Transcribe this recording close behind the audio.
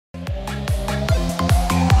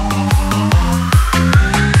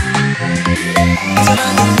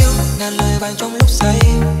vang trong lúc say,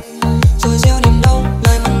 rồi gieo niềm đau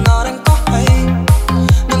lời mà nó đang có hay.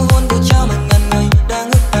 Đêm hôn của trao mà ngàn người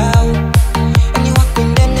đang ước ao. Em như hoa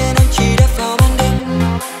quỳnh đen nên em chỉ đẹp vào ban đêm.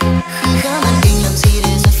 Khi khá màn tình làm gì để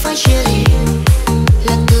rồi phải chia ly.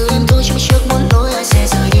 Là từ em thôi chứ trước muốn lối ai sẽ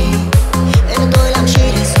rời đi. Em và tôi làm chi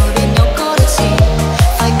để rồi bên nhau có được gì.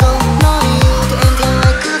 Phải câu nói yêu thì em theo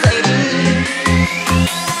ai cứ vậy đi.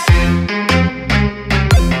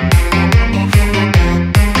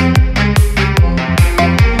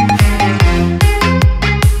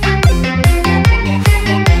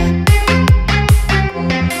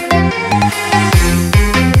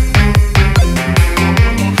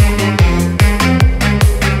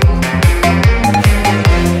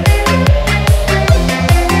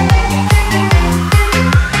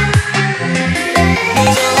 Bây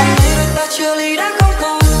giờ hôm nay đôi ta chia ly đã không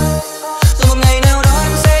còn. Rồi một ngày nào đó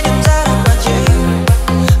em sẽ nhận ra được và chê.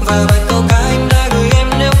 Và vài câu ca anh đã gửi em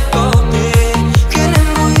nếu có thể khiến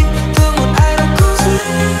em vui thương một ai đó có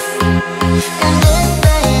duyên. Em đến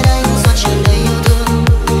bên anh do tràn đầy yêu thương.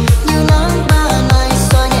 Như nắng ban mai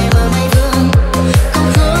xóa nhẹ bờ mây vương. Câu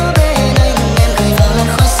hứa bên anh em gửi vào làn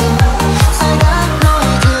khói sương. Ai đã nói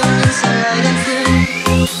thương nhưng giờ lại đang quên.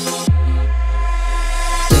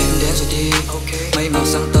 Đêm đến rồi đi, mây màu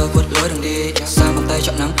sáng tơ khuất lối đường đi. Sang vòng tay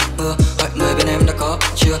chọn nắng mưa, hỏi người bên em đã có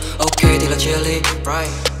chưa. Ok thì là chia ly,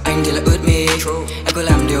 anh thì là ướt mi. Em cứ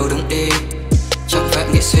làm điều đúng đi, chẳng phép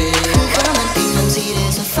nghĩ suy. Khá màn tình làm gì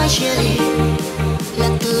để rồi phải chia ly. Là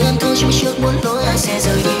từ em thôi chứ trước muốn lối ai sẽ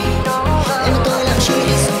rời đi. Em và tôi làm chi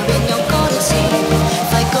để rồi bên nhau có được gì.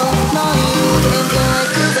 Phải câu nói yêu thì em theo ai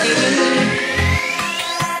cứ vậy đi.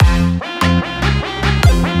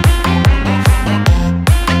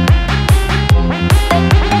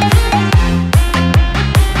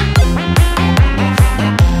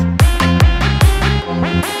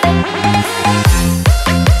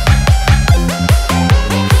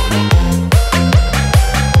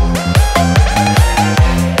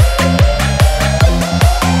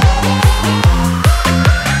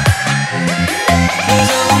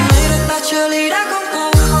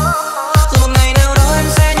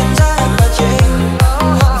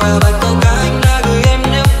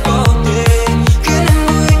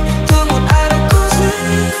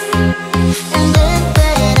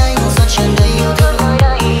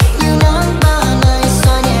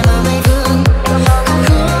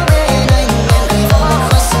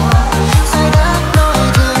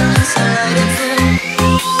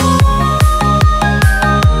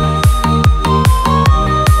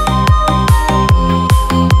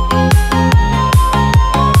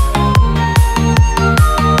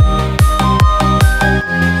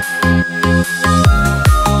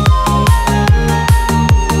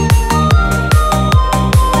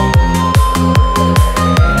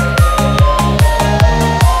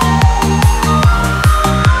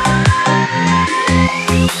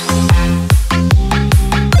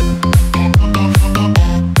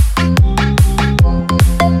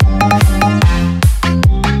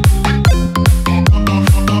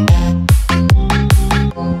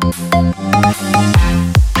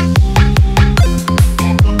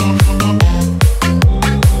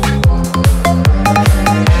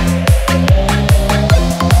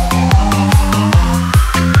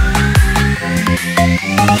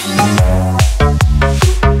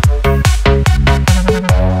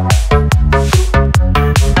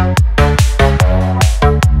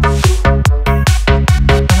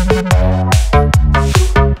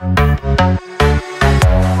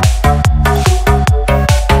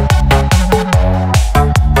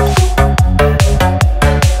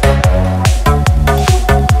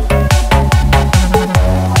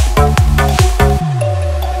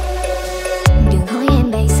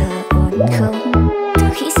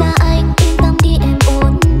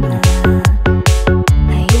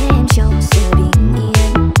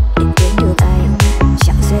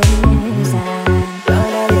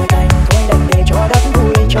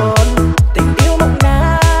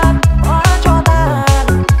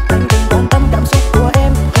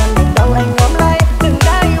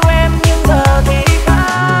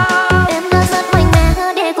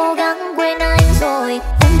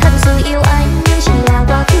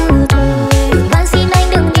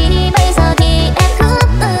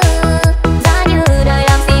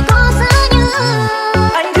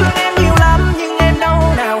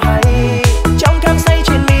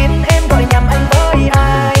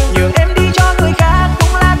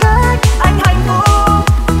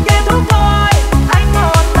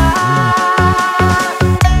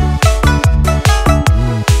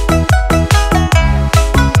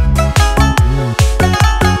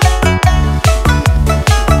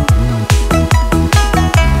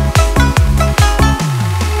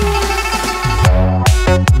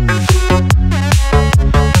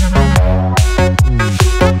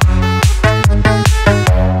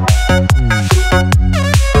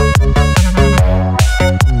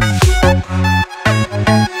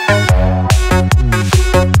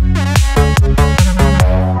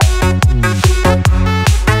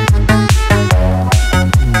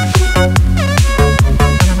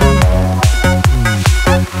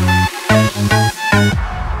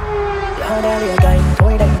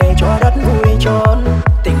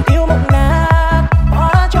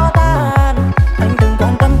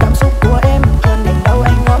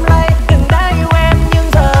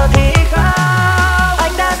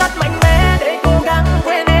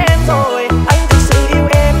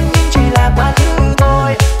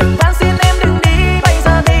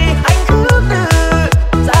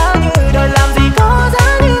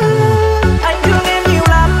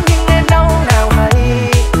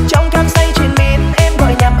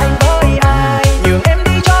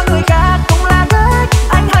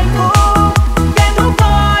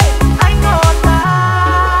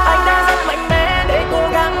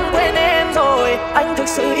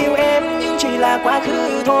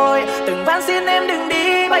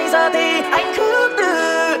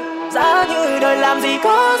 làm gì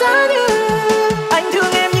có giá như. Anh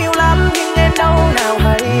thương em nhiều lắm nhưng em đâu nào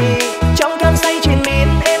hay. Trong cơn say triền miên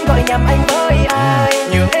em gọi nhầm anh với ai.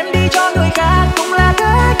 Nhường em đi cho người khác cũng là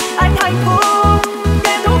cách anh hạnh phúc.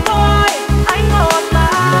 Em thúc tôi anh ngọt mà.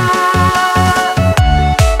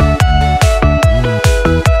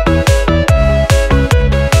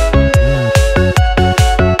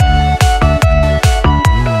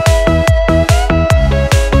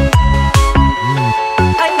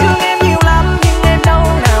 Anh thương em nhiều lắm nhưng em đâu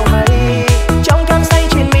nào hay. Trong cơn say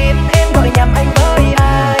triền miên em gọi nhầm anh với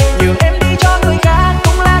ai. Nhường em đi cho người khác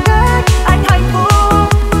cũng là cách anh hạnh phúc.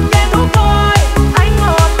 Em thúc tôi anh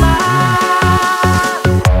ngọt mà.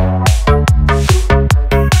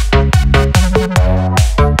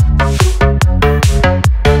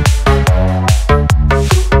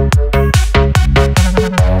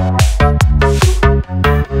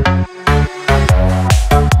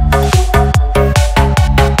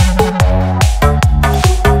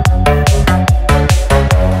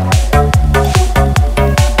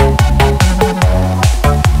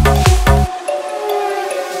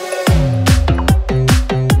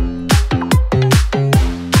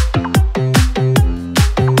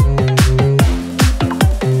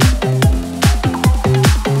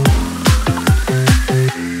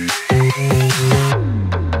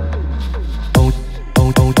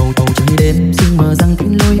 Trời đêm xin mờ răng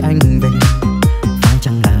kín lối anh về. Phải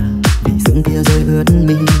chăng là vì sương kia rơi ướt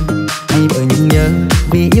mi, hay bởi những nhớ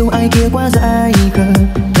vì yêu ai kia quá dại khờ.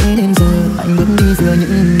 Thế nên giờ anh bước đi giữa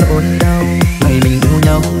những nỗi đau. Ngày mình yêu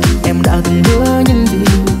nhau em đã từng hứa những gì,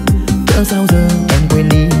 cỡ sao giờ em quên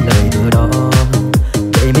đi lời hứa đó.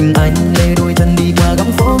 Để mình anh lê đôi chân đi qua góc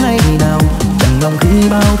phố ngày nào, chẳng lòng khi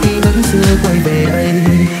bao ký ức xưa quay về đây.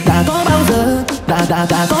 Đã có bao giờ,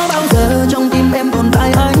 đã có bao giờ trong tim em tồn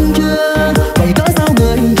tại anh chưa? Vậy cỡ sao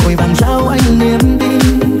người vội vàng trao anh niềm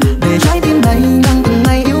tin, để trái tim này đang từng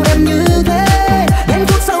ngày yêu em như thế. Đến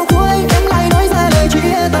phút sau cuối em lại nói ra lời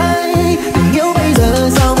chia tay. Tình yêu bây giờ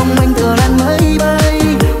sao mong manh tựa làn mây bay,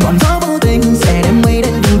 ngọn gió vô tình sẽ đem mây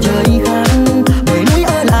đến vùng trời khác. Để núi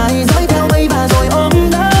ở lại dõi theo mây và rồi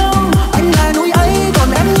ôm đau. Anh là núi ấy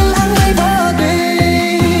còn em như anh ấy vô tình.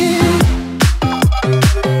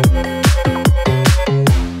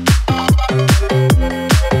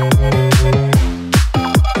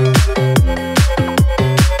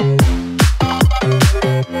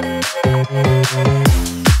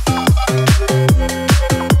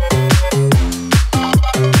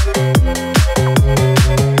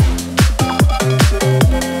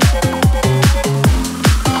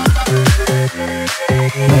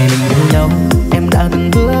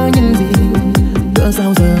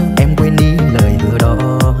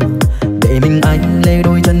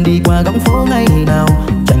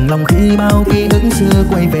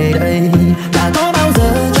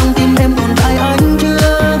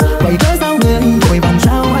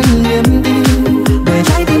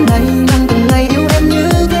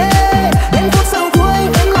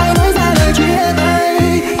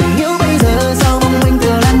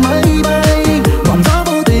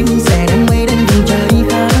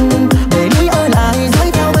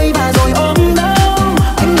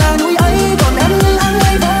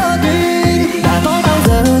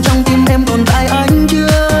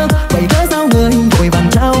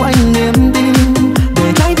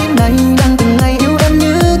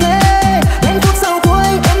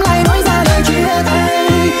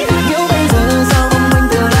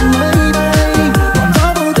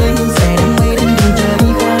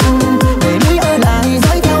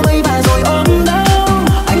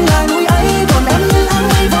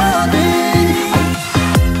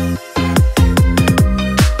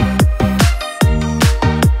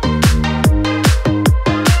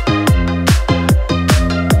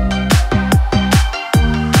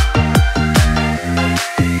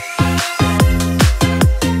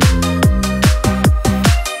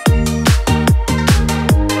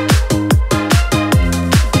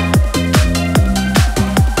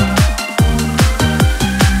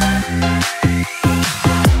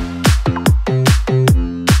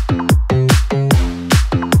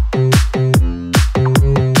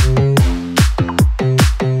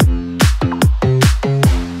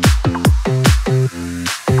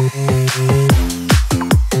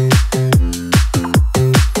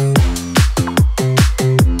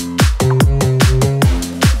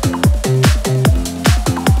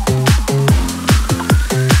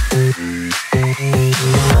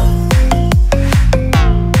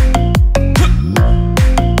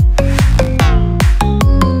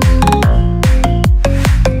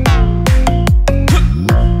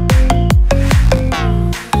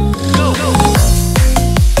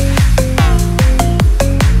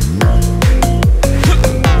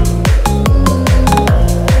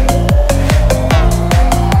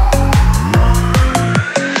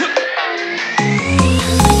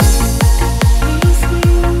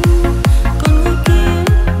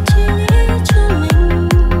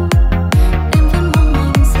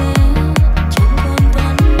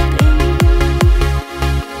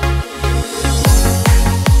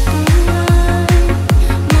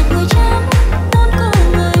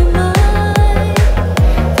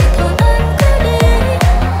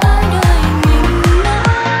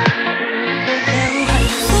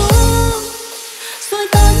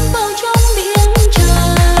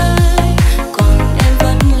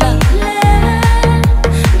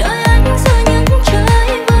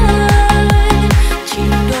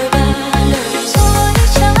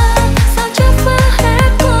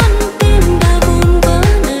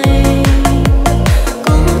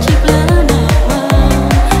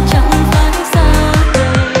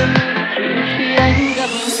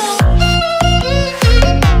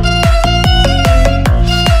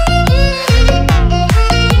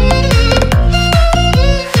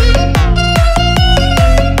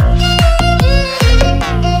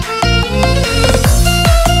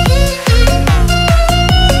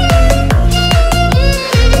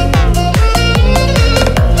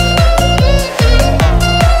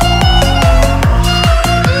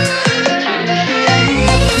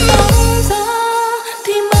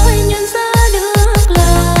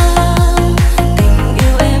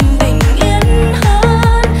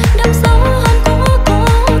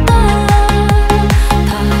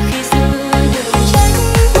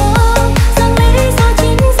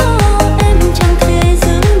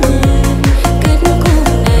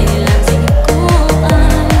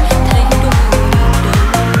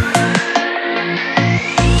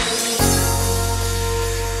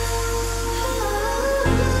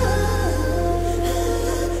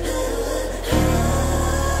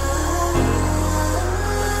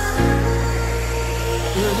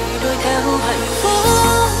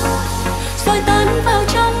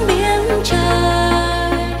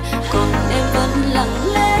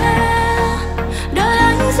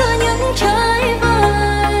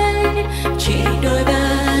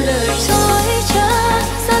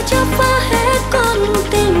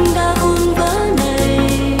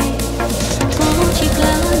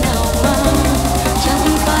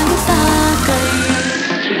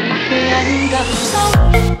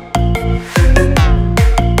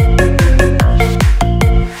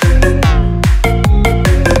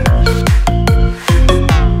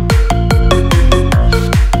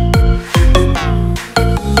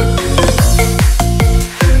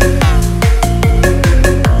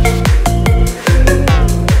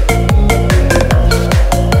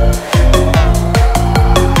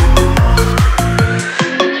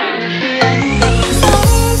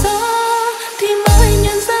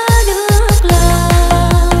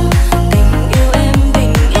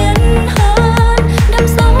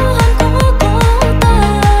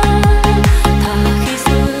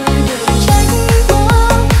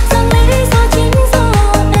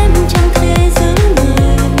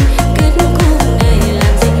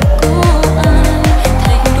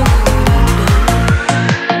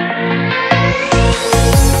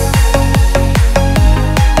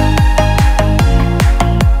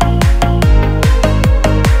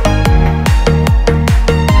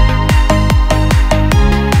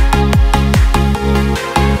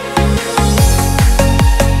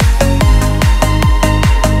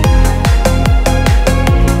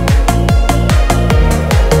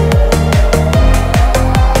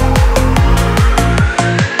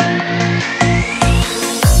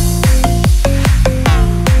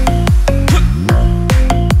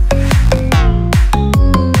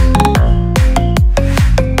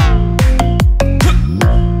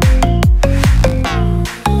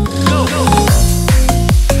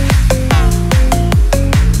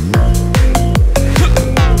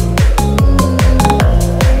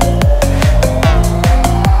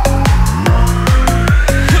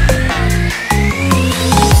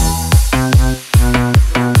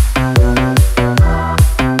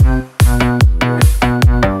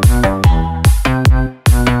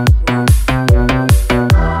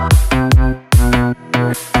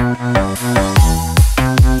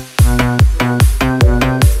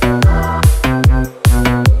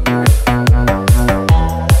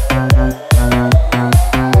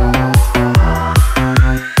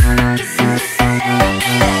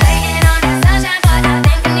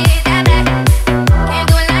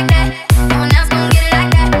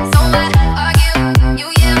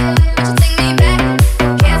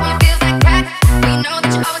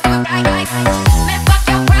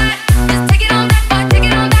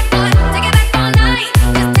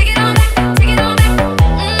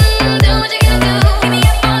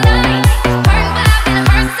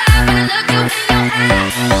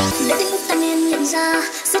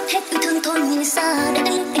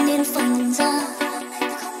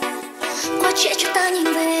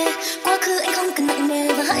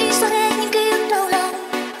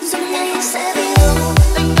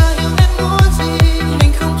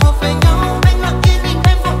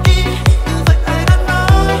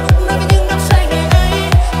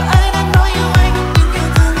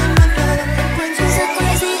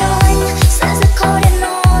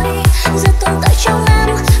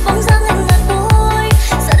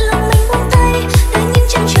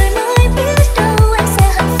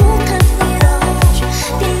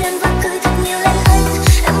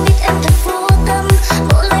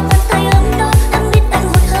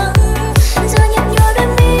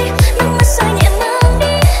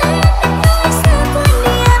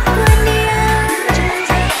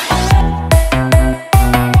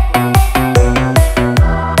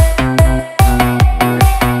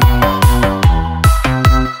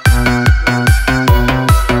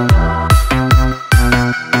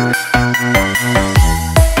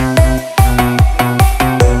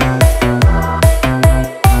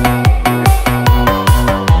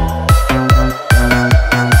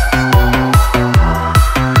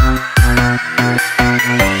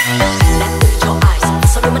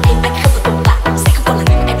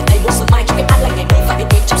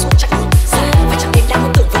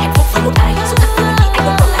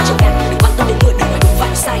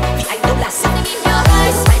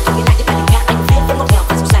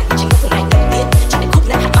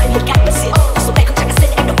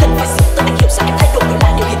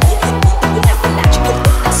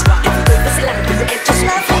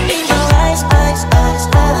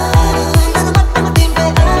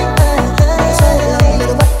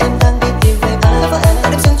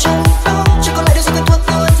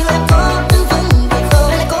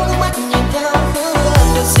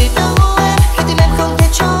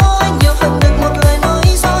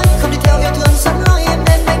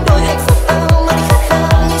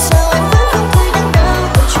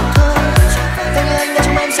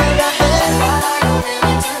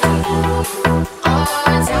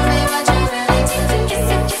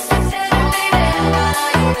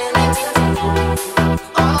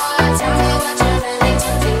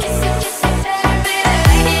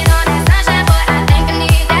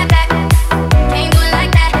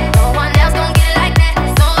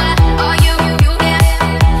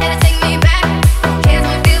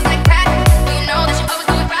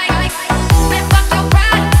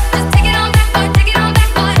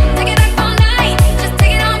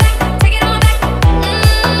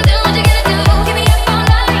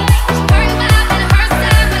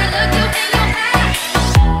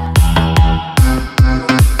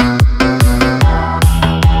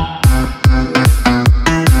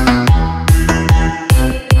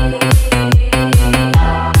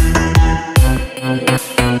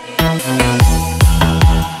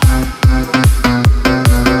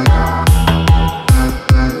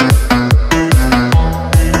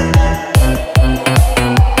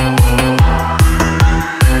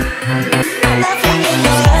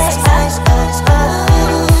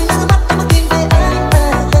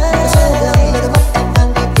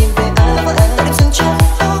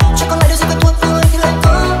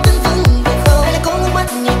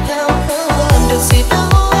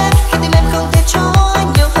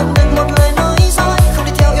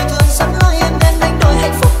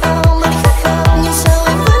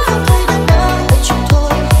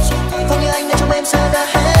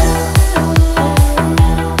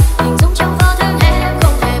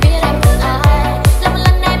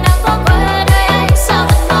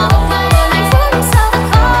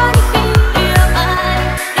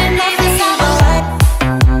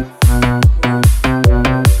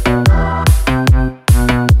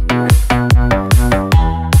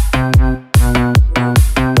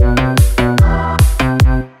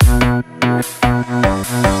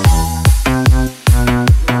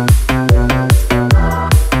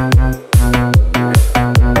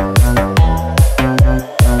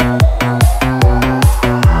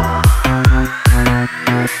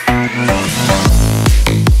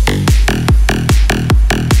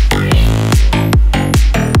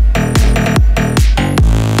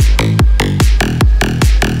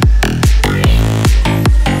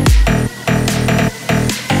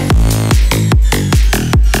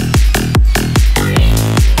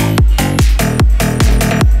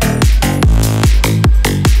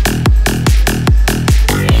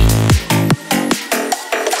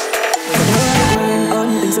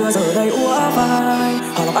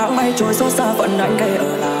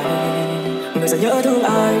 thương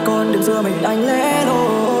ai, còn đừng giữa mình anh lẻ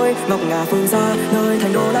loi. Ngọc ngà phương xa, nơi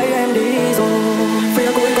thành đô lấy em đi rồi.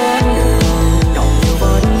 Phía cuối con đường, nhọc nhiều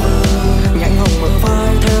vấn vương, nhánh hồng mở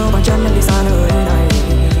vai theo bàn chân em đi xa nơi này.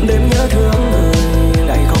 Đêm nhớ thương người,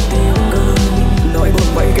 ngày không tiếng cười, nỗi buồn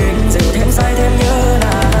quay kính dịu thêm say thêm nhớ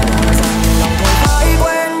nàng. Rằng lòng thôi phải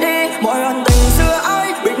quên đi mọi ân tình xưa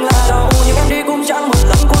ấy, biết là đâu nhưng em đi cũng chẳng một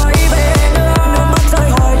lần quay về nữa. Nước mắt rơi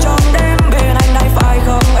hồi trong đêm, bên anh này phải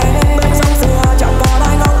không em? Bên sông xưa chẳng còn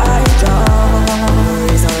ai ngóng ai chờ.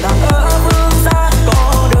 Người giờ đang ở phương xa,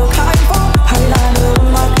 có được hạnh phúc hay là nước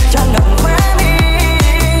mắt chẳng ngập khóe mi?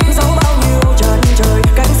 Dẫu bao nhiêu chân trời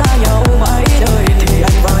cách xa nhau mãi đời, thì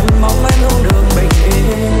anh vẫn mong em luôn được bình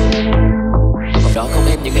yên. Còn đó không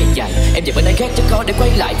em những ngày dài, em về bên ai khác chắc khó để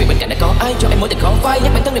quay lại, vì bên cạnh đã có ai cho em mối tình khó phai.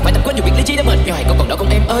 Nhắc bản thân đừng phải tập quên nhiều việc lý trí đã mệt nhoài. Còn đó không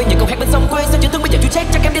em ơi, những câu hát bên sông quê sao chưa thương bây giờ chú chết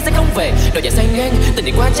chắc em đi sẽ không về. Đôi dạ say ngang tình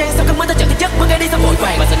đi qua trang sao không mới ta chẳng thể chất bước ngay đi sao vội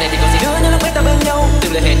vàng. Mà giờ này thì còn gì nữa nhớ lúc ấy ta bên nhau,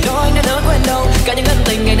 từng lời hẹn nói nên đỡ quên đâu. Cả những ân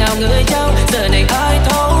tình ngày nào người trao giờ này ai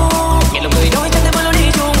thấu. Nghe lòng người nói chẳng thể mới lối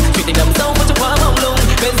đi chung, chuyện tình nằm sâu trong quá mong lung.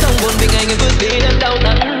 Bên sông buồn vì ngày người vượt đi đến đau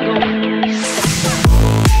đớn.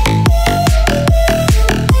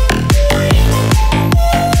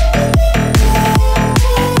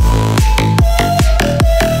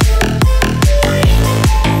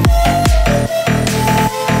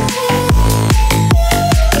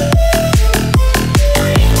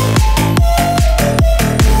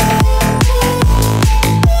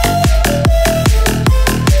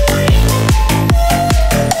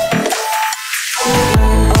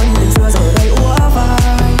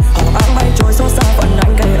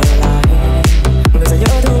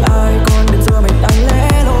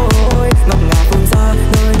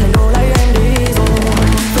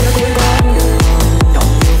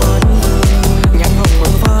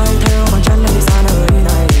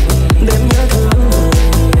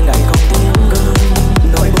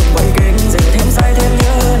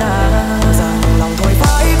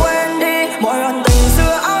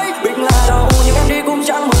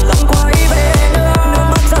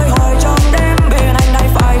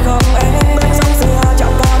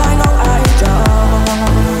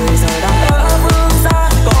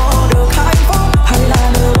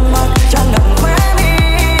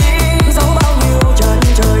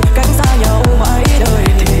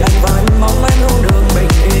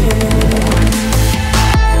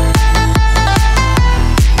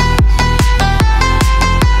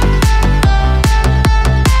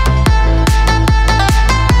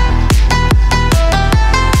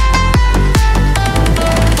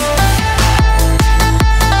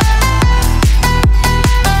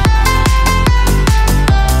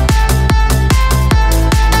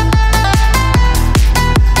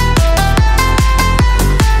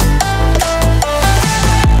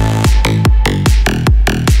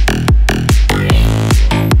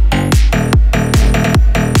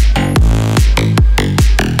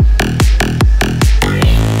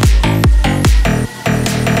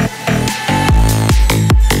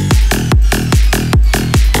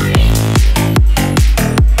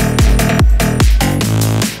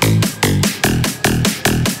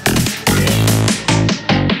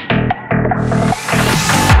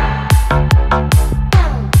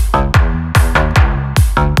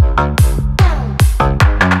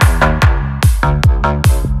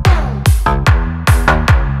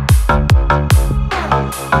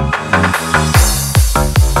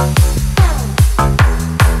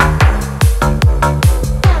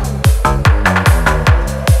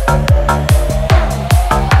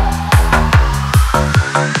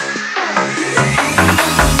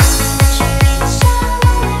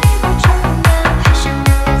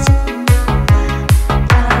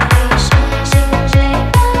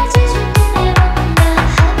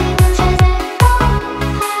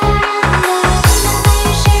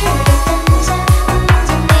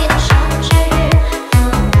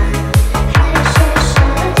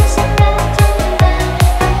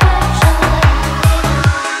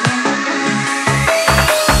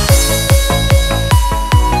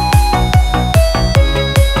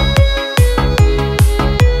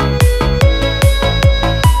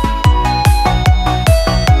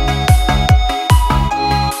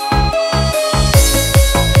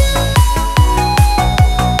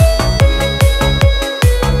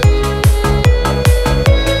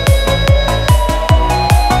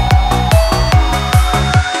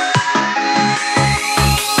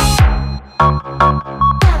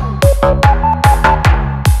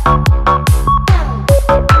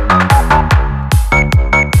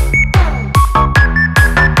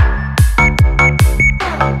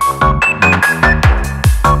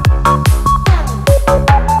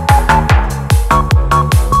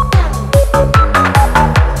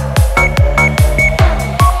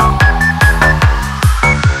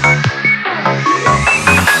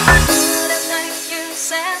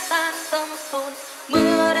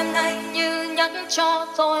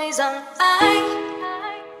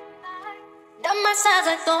 mát xa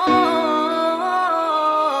rời tôi.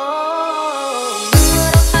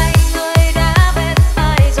 Hãy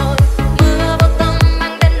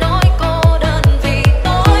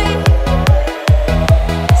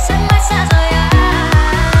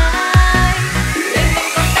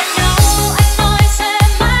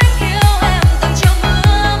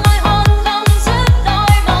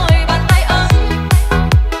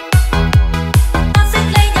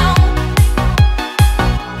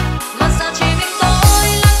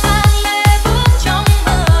subscribe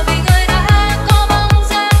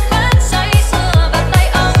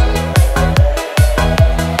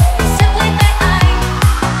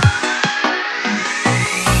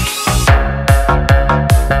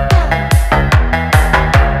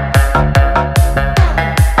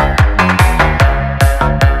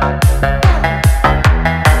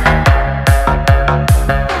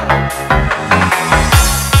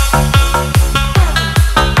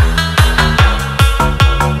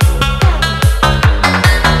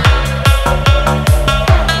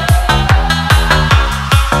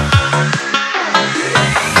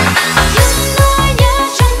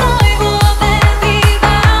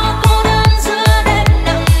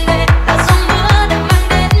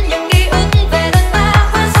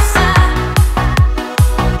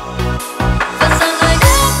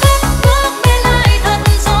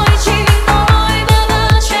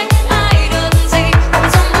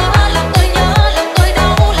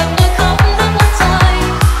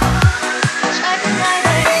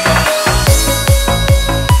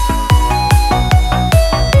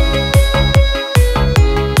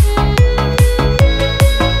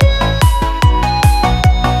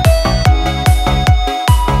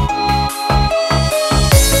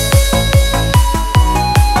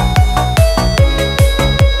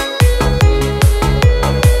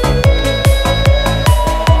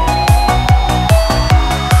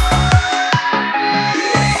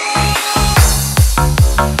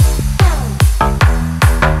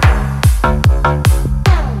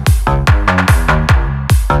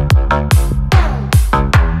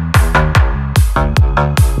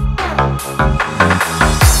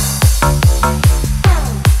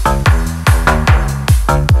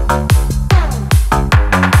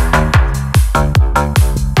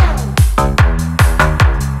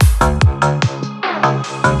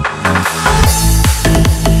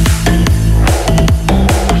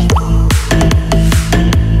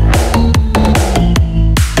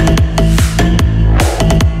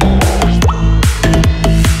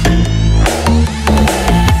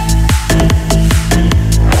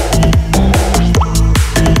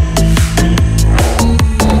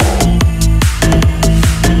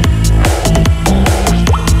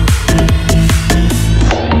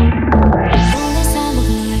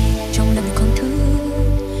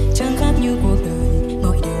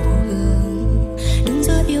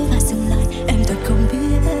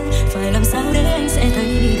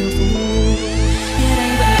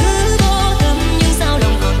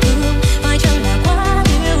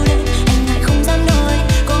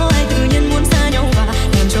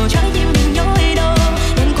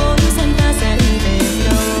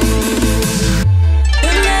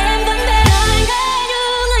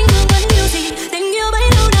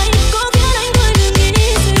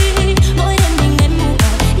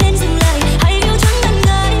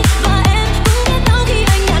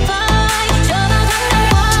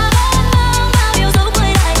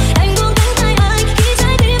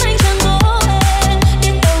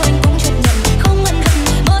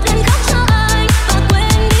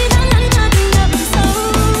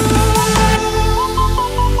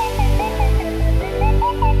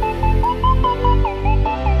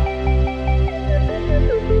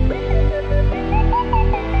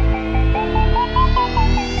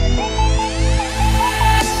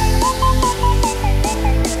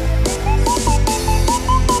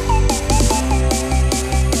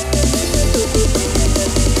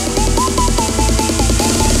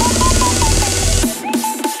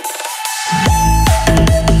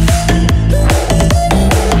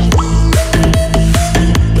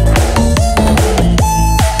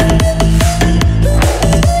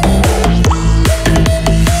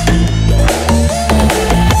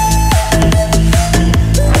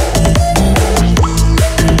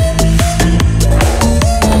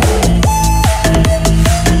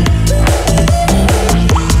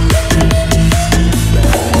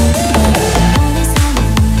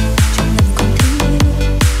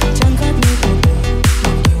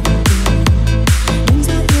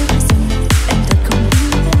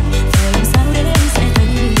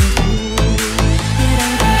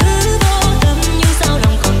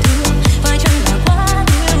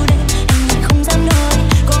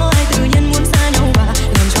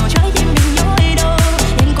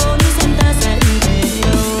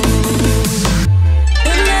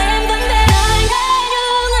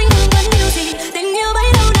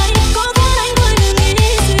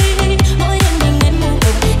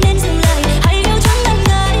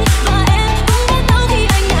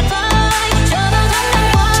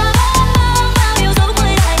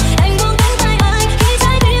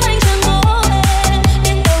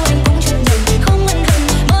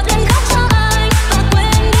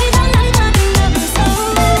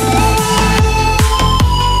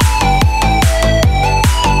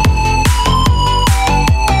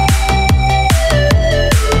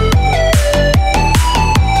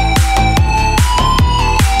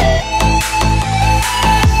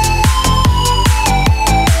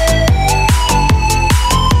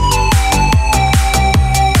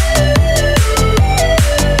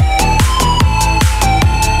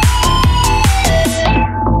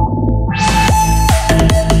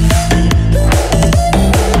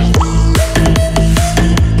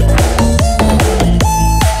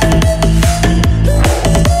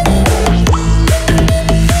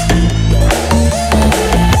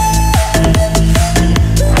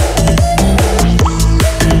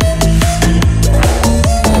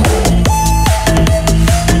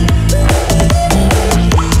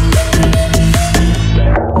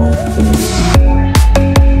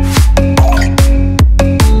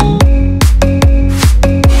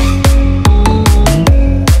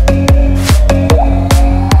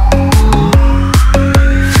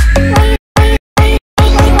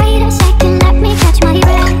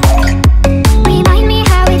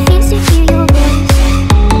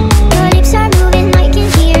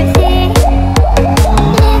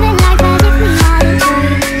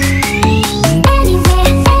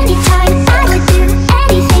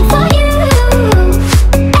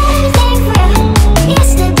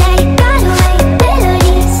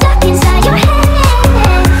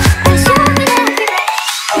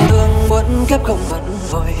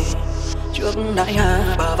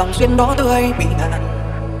duyên đó tươi bị ngàn,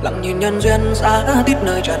 lặng nhìn nhân duyên xa tít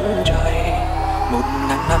nơi chân trời. 1000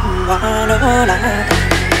 năm hoa nở lá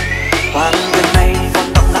hoàng đêm nay còn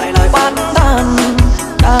đọc lại lời oán than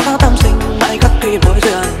đã tâm sinh mãi khắc ghi mối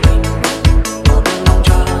duyên. Một mong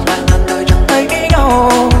chờ đang ngàn đời chẳng thấy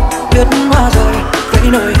nhau, biết hoa rơi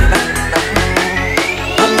với nơi lạnh lẽo.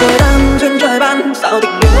 Hầm thời gian duyên trời ban sao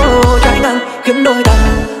tình yêu trái ngang khiến đôi ta